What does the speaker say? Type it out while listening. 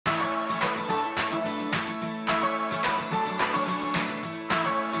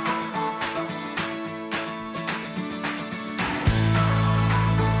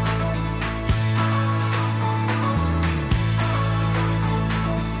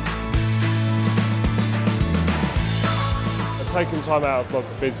taking time out of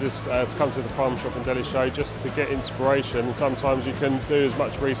the business to come to the Farm Shop and Deli show just to get inspiration. Sometimes you can do as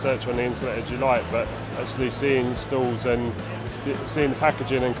much research on the internet as you like, but actually seeing stalls and seeing the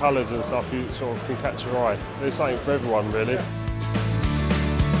packaging and colours and stuff, you sort of can catch your eye. There's something for everyone, really.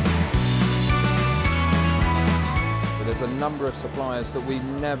 There's a number of suppliers that we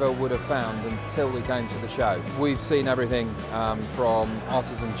never would have found until we came to the show. We've seen everything from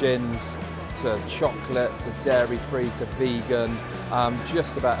artisan gins to chocolate to dairy-free to vegan,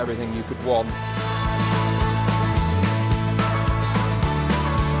 just about everything you could want.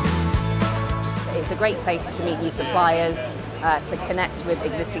 It's a great place to meet new suppliers, to connect with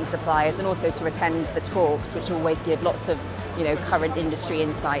existing suppliers, and also to attend the talks, which always give lots of, current industry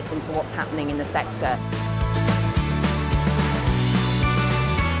insights into what's happening in the sector.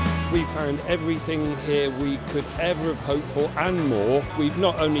 We found everything here we could ever have hoped for and more. We've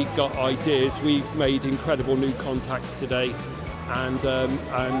not only got ideas, we've made incredible new contacts today,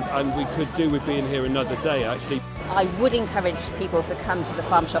 and we could do with being here another day, actually. I would encourage people to come to the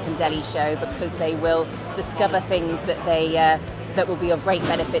Farm Shop and Deli show because they will discover things that that will be of great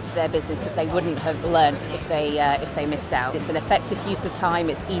benefit to their business that they wouldn't have learnt if they missed out. It's an effective use of time,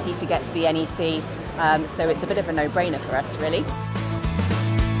 it's easy to get to the NEC, so it's a bit of a no-brainer for us, really.